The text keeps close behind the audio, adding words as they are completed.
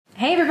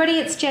Hey everybody,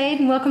 it's Jade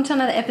and welcome to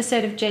another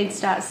episode of Jade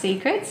Starts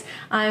Secrets.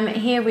 I'm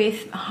here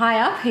with High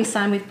Up, who's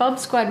signed with Bob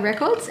Squad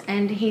Records,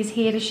 and he's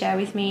here to share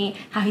with me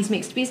how he's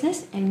mixed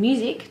business and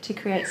music to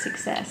create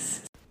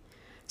success.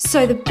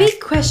 So the big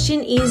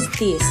question is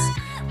this: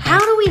 how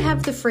do we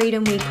have the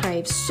freedom we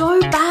crave so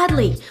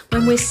badly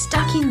when we're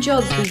stuck in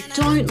jobs we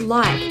don't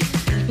like,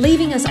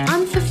 leaving us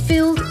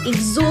unfulfilled,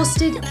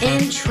 exhausted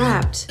and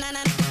trapped?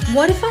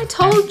 What if I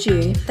told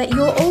you that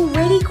you're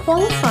already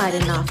qualified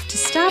enough to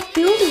start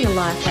building a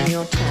life on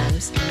your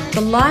terms, the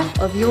life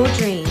of your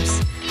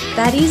dreams?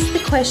 That is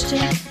the question,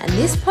 and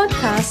this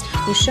podcast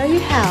will show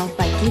you how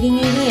by giving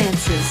you the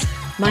answers.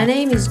 My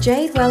name is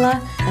Jade Weller,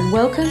 and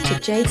welcome to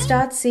Jade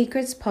Starts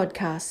Secrets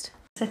podcast.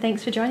 So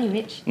thanks for joining,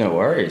 Mitch. No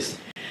worries.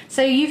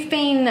 So you've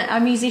been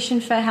a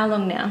musician for how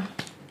long now?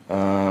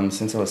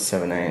 Since I was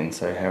 17,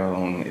 so how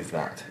long is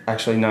that?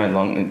 Actually, no,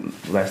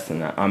 less than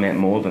that. I meant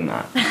more than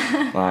that.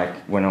 Like,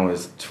 when I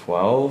was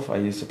 12, I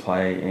used to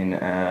play in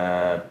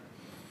a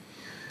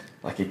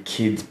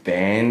kids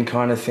band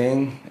kind of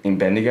thing in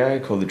Bendigo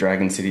called the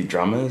Dragon City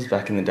Drummers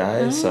back in the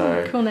day.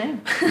 Cool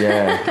name.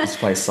 Yeah, I used to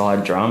play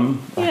side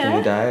drum back in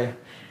the day,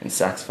 and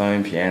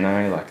saxophone,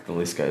 piano, like the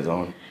list goes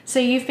on. So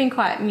you've been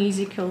quite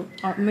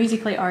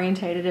musically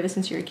orientated ever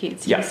since you were a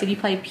kid. So you said you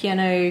played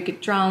piano,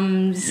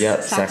 drums,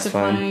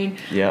 saxophone.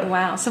 Yeah.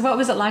 Wow. So what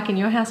was it like in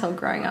your household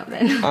growing up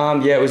then?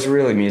 Yeah, it was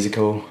really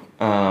musical.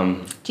 Do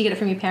you get it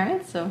from your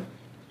parents or?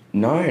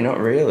 No, not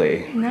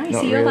really. No, not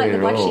so you're really like the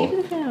black all. sheep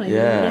of the family.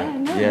 Yeah,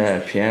 nice. yeah.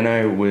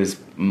 Piano was,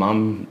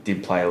 Mum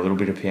did play a little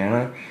bit of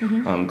piano.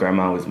 Mm-hmm.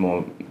 Grandma was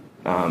more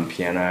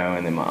piano,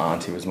 and then my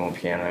auntie was more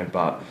piano,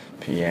 but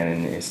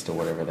pianist or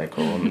whatever they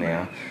call them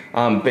now.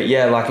 But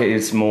yeah, like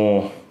it's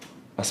more,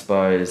 I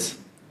suppose,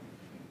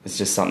 it's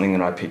just something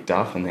that I picked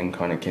up and then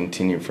kind of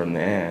continued from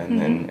there. And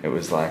then it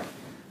was like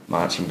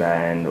marching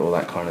band, all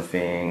that kind of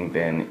thing,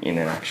 then in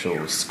an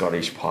actual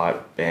Scottish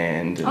pipe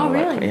band. And oh, all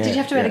really? That, Did you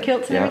have to wear the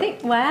kilts and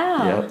everything?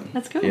 Wow. Yep.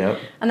 That's cool. Yep.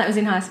 And that was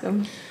in high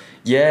school?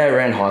 Yeah,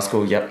 around high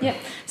school, yep. Yep.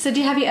 So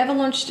have you ever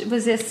launched,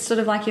 was this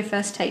sort of like your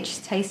first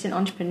taste in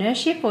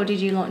entrepreneurship, or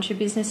did you launch your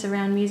business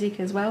around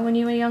music as well when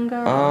you were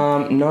younger?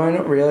 No,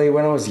 not really.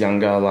 When I was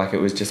younger, like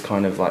it was just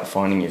kind of like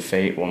finding your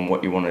feet on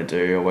what you want to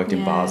do. I worked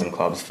in bars and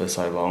clubs for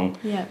so long.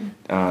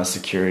 Yeah.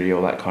 Security,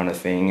 all that kind of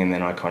thing. And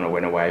then I kind of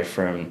went away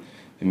from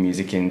the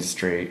music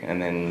industry and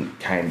then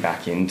came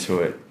back into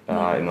it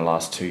in the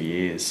last 2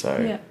 years.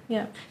 So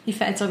yeah.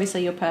 It's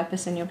obviously your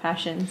purpose and your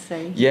passion.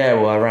 So yeah,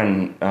 well, I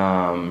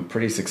ran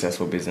pretty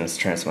successful business,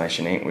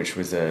 Transformation Inc., which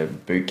was a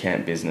boot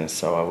camp business.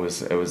 So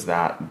it was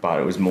that, but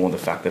it was more the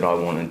fact that I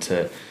wanted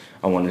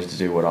to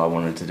do what I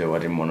wanted to do. I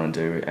didn't want to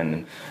do,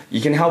 and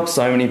you can help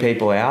so many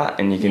people out,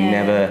 and you can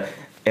never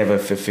ever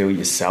fulfill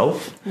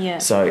yourself. Yeah.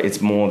 So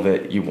it's more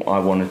that I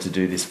wanted to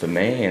do this for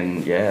me,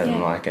 and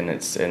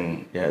it's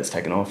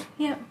taken off.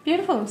 Yeah,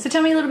 beautiful. So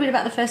tell me a little bit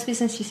about the first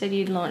business you said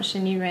you'd launched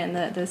and you ran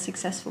the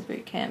successful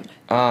boot camp.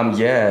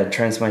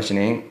 Transformation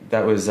Inc.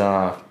 That was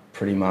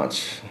pretty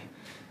much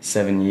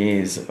 7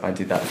 years I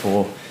did that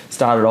for.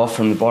 Started off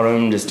from the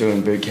bottom, just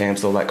doing boot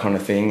camps, all that kind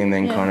of thing, and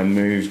then kind of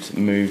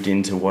moved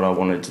into what I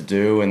wanted to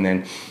do, and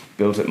then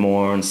built it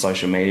more on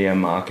social media,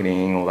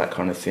 marketing, all that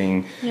kind of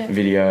thing,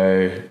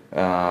 video,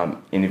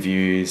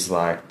 interviews,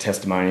 like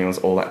testimonials,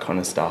 all that kind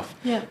of stuff,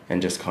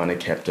 and just kind of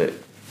kept it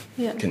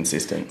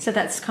consistent. So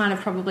that's kind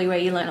of probably where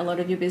you learn a lot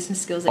of your business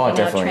skills that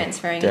you're now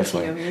transferring into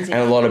your music.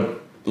 And a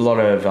lot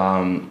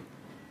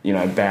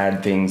of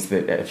bad things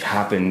that have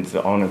happened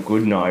on a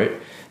good note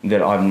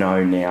that I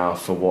know now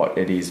for what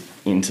it is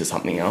into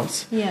something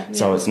else.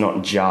 So it's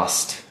not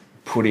just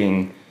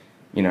putting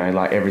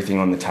like everything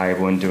on the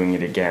table and doing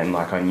it again.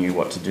 Like I knew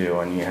what to do.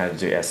 I knew how to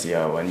do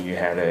SEO. I knew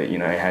how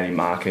to, how to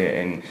market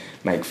and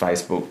make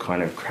Facebook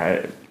kind of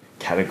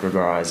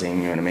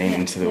categorizing,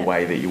 into the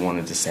way that you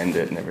wanted to send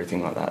it and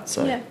everything like that.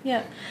 So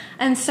yeah.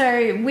 And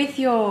so with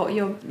your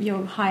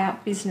High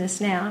Up business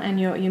now and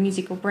your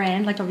musical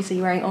brand, like obviously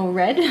you're wearing all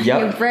red. Yep.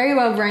 You're very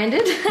well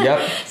branded.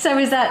 Yep. So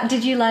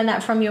did you learn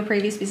that from your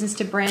previous business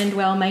to brand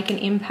well, make an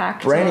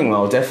impact? Branding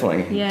well,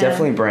 definitely. Yeah.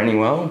 Definitely branding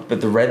well.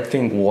 But the red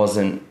thing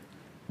wasn't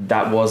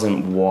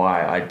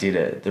why I did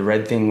it. The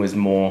red thing was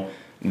more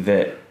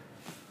that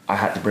I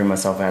had to bring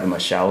myself out of my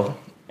shell,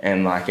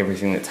 and like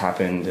everything that's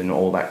happened and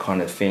all that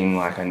kind of thing,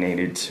 like I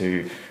needed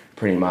to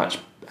pretty much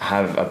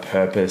have a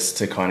purpose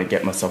to kind of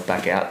get myself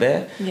back out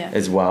there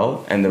as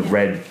well. And the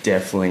red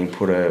definitely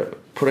put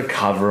a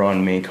cover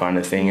on me kind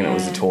of thing, and it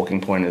was a talking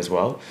point as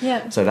well.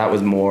 Yeah. So that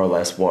was more or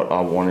less what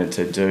I wanted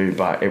to do,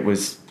 but it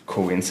was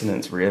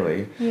coincidence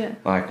really. Yeah.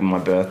 Like my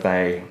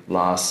birthday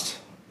last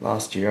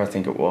year, I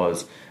think it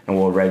was, I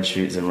wore red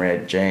shoes and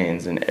red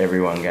jeans, and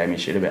everyone gave me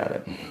shit about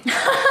it.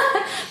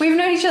 We've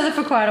known each other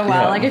for quite a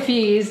while, like a few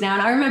years now.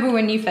 And I remember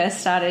when you first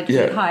started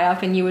with High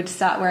Up and you would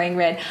start wearing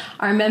red,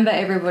 I remember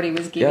everybody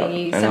was giving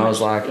you so much. And I was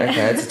like,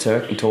 okay, it's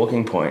a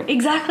talking point.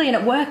 Exactly, and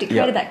it worked. It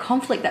created that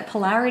conflict, that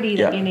polarity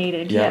that you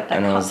needed. Yeah,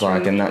 and I was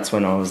like, and that's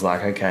when I was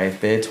like, okay,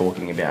 if they're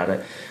talking about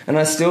it. And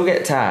I still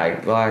get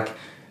tagged, like,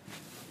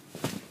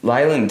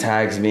 Leyland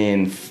tags me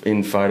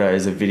in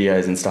photos of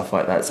videos and stuff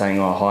like that, saying,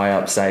 "Oh, high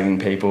up saving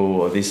people,"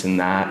 or this and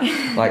that.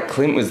 Like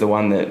Clint was the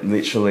one that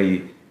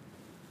literally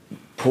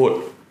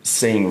put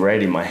Seeing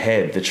Red in my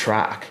head, the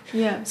track.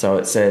 Yeah. So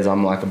it says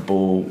I'm like a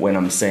bull when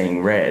I'm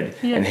seeing red.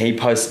 Yeah. And he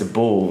posted a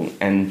bull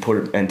and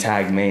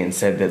tagged me and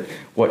said that,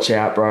 "Watch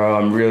out, bro,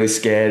 I'm really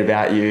scared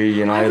about you,"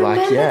 you know, I like,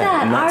 remember yeah.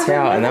 that. And that's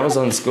and that was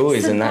on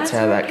Schoolies, So and that's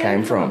how where that it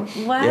came from.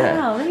 Wow,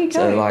 yeah. there you go.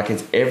 So like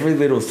it's every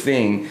little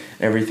thing,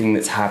 everything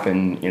that's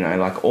happened, you know,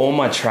 like all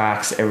my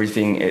tracks,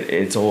 everything,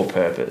 it's all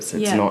purpose.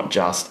 It's not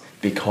just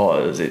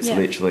because, it's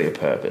literally a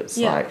purpose.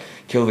 Yeah. Like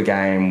Kill the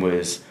Game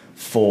was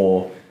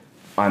for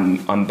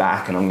I'm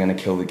back and I'm going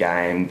to kill the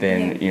game.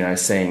 Then, you know,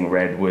 Seeing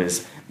Red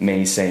was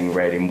me seeing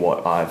red in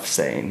what I've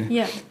seen.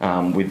 Yeah.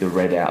 With the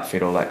red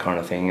outfit, all that kind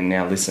of thing. And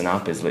now Listen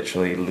Up is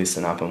literally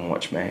listen up and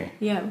watch me.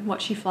 Yeah,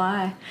 watch you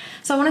fly.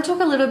 So I want to talk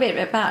a little bit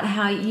about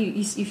how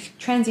you've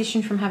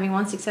transitioned from having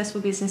one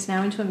successful business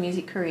now into a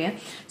music career.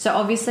 So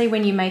obviously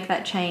when you make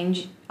that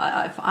change,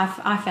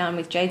 I found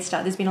with Jade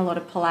Start, there's been a lot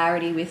of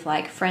polarity with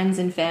like friends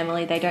and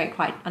family. They don't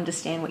quite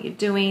understand what you're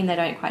doing. They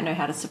don't quite know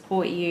how to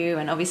support you.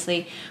 And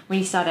obviously when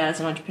you start out as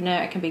an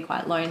entrepreneur, it can be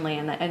quite lonely.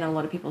 And a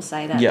lot of people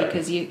say that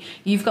because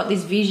you've got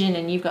this vision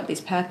and you've got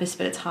this purpose,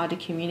 but it's hard to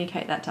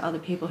communicate that to other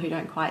people who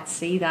don't quite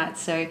see that.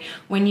 So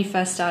when you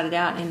first started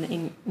out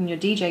in your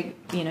DJ,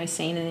 you know,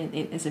 scene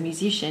and as a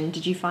musician,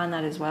 did you find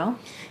that as well?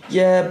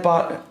 Yeah,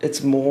 but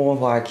it's more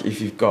like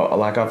if you've got,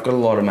 like I've got a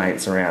lot of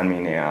mates around me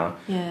now.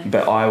 Yeah.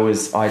 But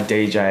I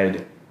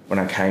DJ'd when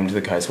I came to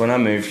the coast. When I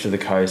moved to the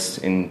coast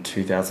in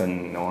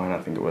 2009,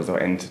 I think it was, or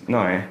end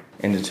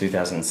of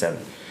 2007.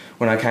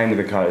 When I came to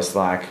the coast,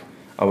 like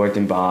I worked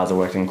in bars, I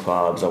worked in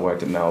clubs, I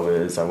worked at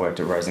Melba's, I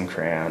worked at Rose and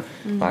Crown,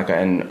 like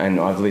and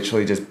I've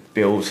literally just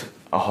built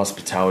a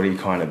hospitality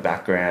kind of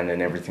background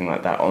and everything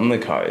like that on the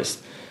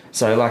coast.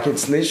 So like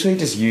it's literally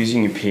just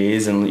using your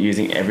peers and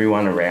using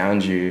everyone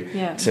around you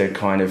to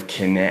kind of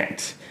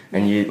connect.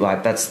 And you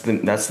like that's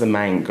the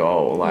main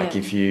goal. Like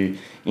if you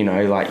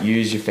know, like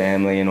use your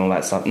family and all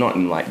that stuff. Not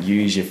in like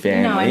use your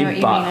family, no, I know what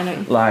you but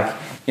mean. like,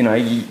 you know,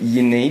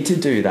 you need to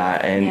do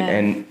that,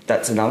 and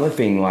that's another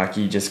thing. Like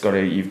you've got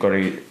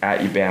to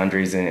out your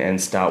boundaries and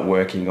start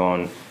working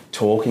on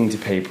talking to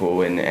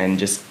people and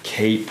just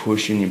keep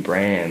pushing your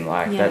brand.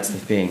 Like that's the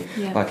thing.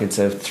 Like it's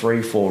a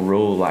 3-4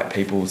 rule. Like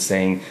people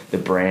seeing the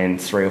brand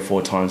 3 or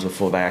 4 times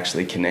before they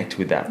actually connect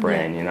with that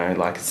brand. You know,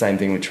 like the same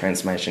thing with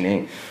Transformation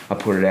Inc. I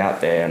put it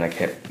out there and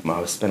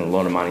I spent a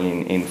lot of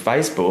money in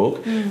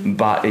Facebook,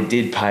 but it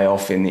did pay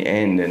off in the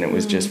end, and it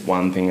was just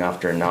one thing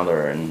after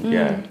another.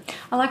 And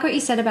I like what you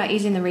said about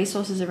using the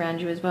resources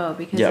around you as well,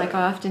 because like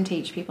I often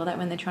teach people that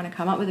when they're trying to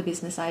come up with a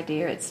business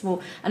idea, it's,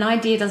 well, an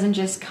idea doesn't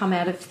just come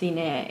out of thin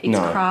air. It's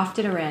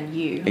crafted around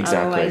you. Exactly.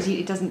 Otherwise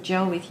it doesn't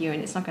gel with you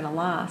and it's not going to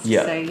last.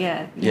 Yeah. So you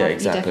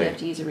definitely have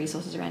to use the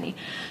resources around you.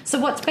 So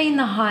what's been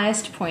the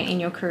highest point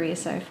in your career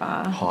so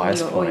far?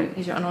 Highest point?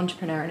 Or you're an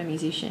entrepreneur and a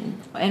musician.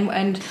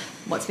 And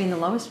what's been the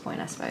lowest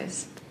point, I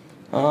suppose?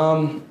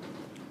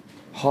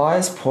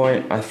 Highest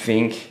point, I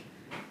think,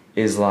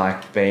 is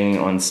like being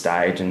on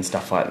stage and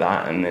stuff like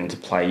that, and then to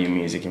play your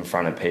music in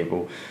front of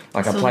people.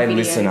 Like I played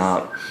Listen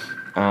Up.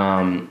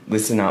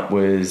 Listen Up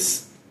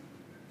was,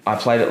 I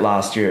played it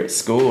last year at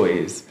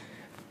Schoolies,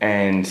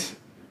 and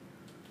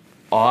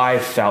I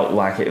felt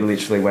like it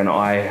literally, when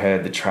I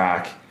heard the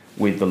track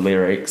with the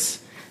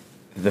lyrics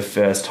the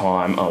first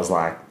time, I was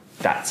like,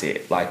 that's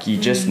it. Like you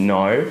just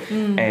know.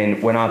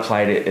 And when I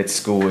played it at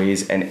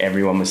Schoolies and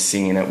everyone was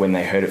singing it when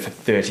they heard it for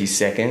 30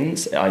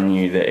 seconds, I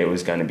knew that it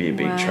was going to be a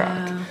big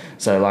track.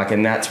 So like,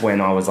 and that's when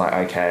I was like,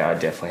 okay, I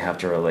definitely have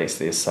to release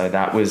this. So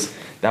that was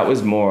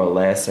more or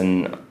less.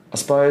 And I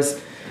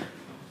suppose,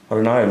 I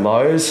don't know,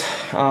 lows,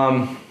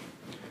 kind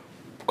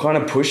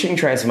of pushing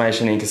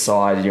Transformation Inc.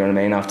 aside, you know what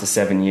I mean, after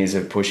 7 years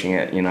of pushing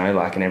it, you know,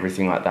 like, and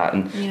everything like that,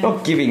 and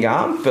not giving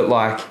up, but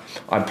like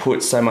I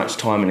put so much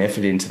time and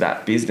effort into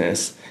that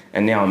business,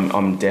 and now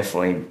I'm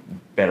definitely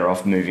better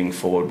off moving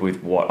forward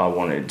with what I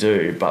want to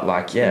do. But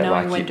like,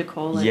 knowing when to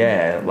call it.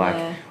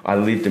 I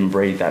lived and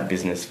breathed that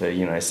business for,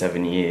 you know,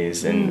 7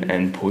 years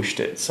and pushed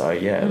it. So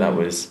that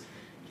was,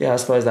 I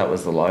suppose that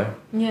was the low.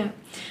 Yeah.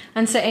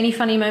 And so any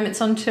funny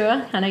moments on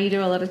tour? I know you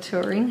do a lot of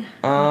touring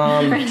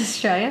around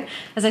Australia.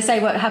 As I say,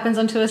 what happens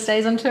on tour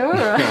stays on tour?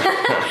 Or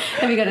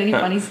have you got any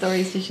funny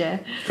stories to share?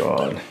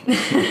 God.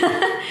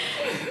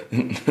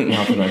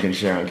 Nothing I can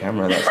share on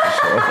camera, that's for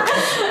sure.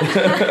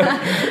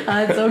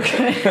 It's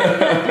okay.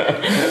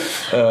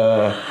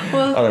 I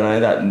don't know,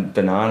 that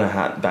banana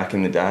hat back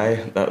in the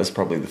day, that was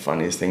probably the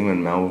funniest thing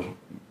when Mel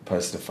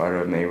posted a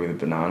photo of me with a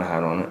banana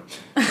hat on it,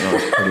 and I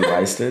was pretty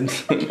wasted.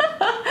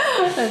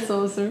 That's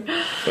awesome.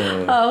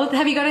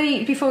 Have you got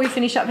any, before we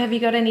finish up, have you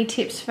got any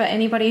tips for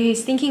anybody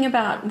who's thinking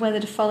about whether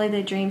to follow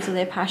their dreams or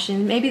their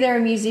passion? Maybe they're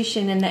a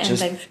musician and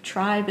they've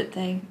tried but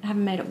they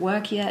haven't made it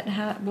work yet.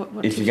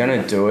 What if you're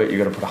going to do it,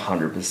 you've got to put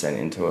 100%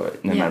 into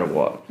it, no matter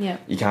what. Yeah.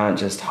 You can't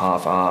just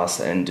half-ass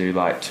and do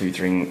like 2,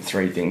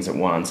 3 things at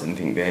once and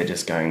think they're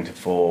just going to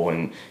fall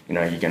and, you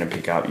know, you're going to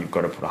pick up. You've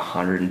got to put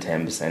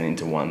 110%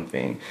 into one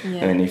thing. Yeah.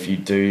 And then if you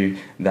do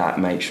that,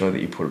 make sure that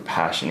you put a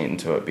passion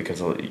into it,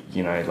 because,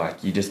 you know,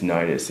 like, you just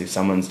notice if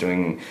someone's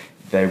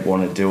they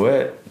want to do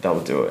it,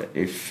 they'll do it.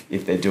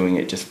 If they're doing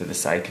it just for the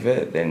sake of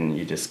it, then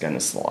you're just going to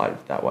slide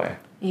that way.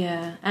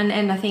 Yeah,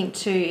 and I think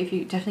too, if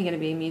you're definitely going to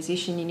be a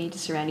musician, you need to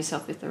surround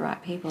yourself with the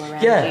right people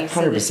around you. Yeah,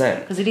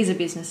 100%. Because it is a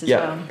business as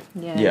well.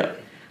 Yeah.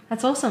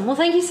 That's awesome. Well,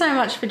 thank you so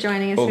much for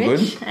joining us, All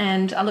Rich. good.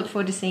 And I look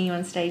forward to seeing you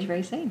on stage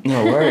very soon.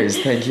 No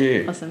worries. Thank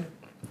you. Awesome.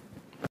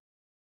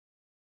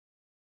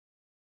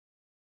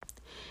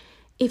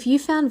 If you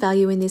found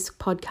value in this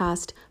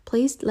podcast,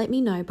 please let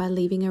me know by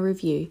leaving a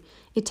review.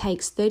 It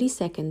takes 30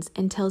 seconds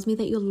and tells me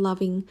that you're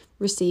loving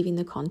receiving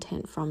the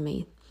content from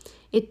me.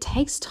 It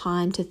takes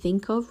time to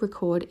think of,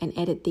 record, and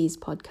edit these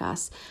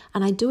podcasts,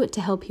 and I do it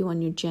to help you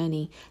on your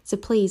journey. So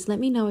please let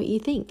me know what you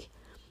think.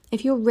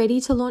 If you're ready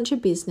to launch a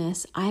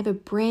business, I have a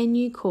brand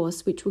new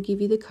course which will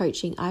give you the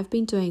coaching I've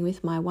been doing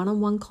with my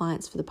one-on-one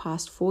clients for the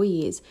past 4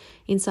 years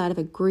inside of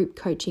a group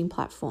coaching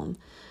platform,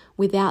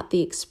 without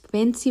the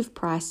expensive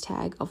price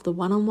tag of the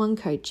one-on-one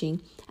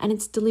coaching, and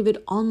it's delivered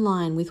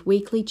online with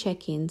weekly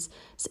check-ins,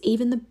 so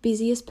even the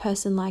busiest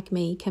person like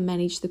me can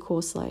manage the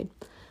course load.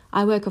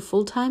 I work a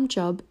full-time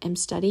job, am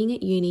studying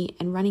at uni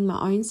and running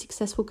my own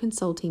successful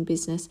consulting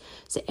business,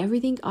 so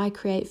everything I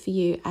create for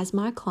you as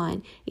my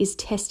client is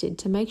tested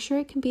to make sure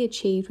it can be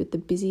achieved with the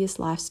busiest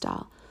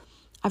lifestyle.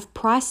 I've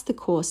priced the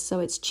course so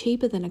it's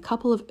cheaper than a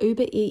couple of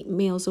Uber Eats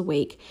meals a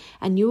week,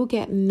 and you will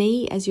get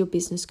me as your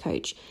business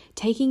coach,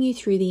 taking you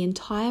through the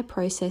entire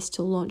process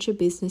to launch a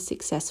business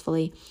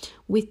successfully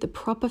with the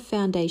proper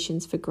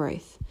foundations for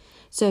growth.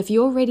 So if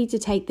you're ready to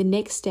take the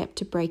next step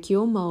to break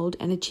your mold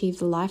and achieve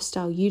the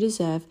lifestyle you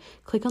deserve,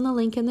 click on the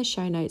link in the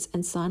show notes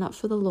and sign up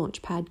for the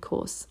Launchpad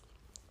course.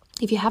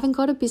 If you haven't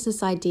got a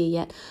business idea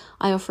yet,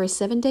 I offer a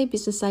 7-day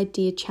business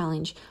idea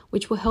challenge,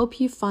 which will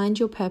help you find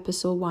your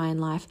purpose or why in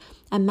life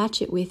and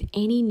match it with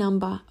any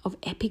number of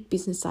epic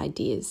business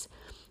ideas.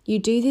 You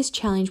do this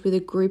challenge with a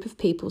group of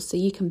people so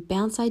you can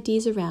bounce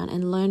ideas around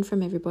and learn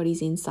from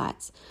everybody's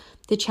insights.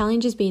 The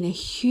challenge has been a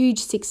huge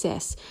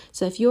success,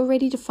 so if you're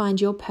ready to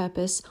find your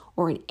purpose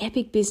or an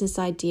epic business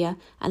idea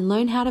and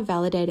learn how to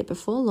validate it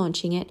before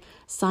launching it,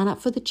 sign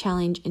up for the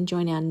challenge and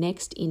join our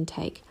next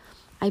intake.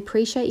 I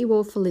appreciate you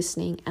all for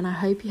listening, and I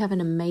hope you have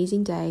an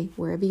amazing day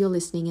wherever you're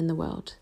listening in the world.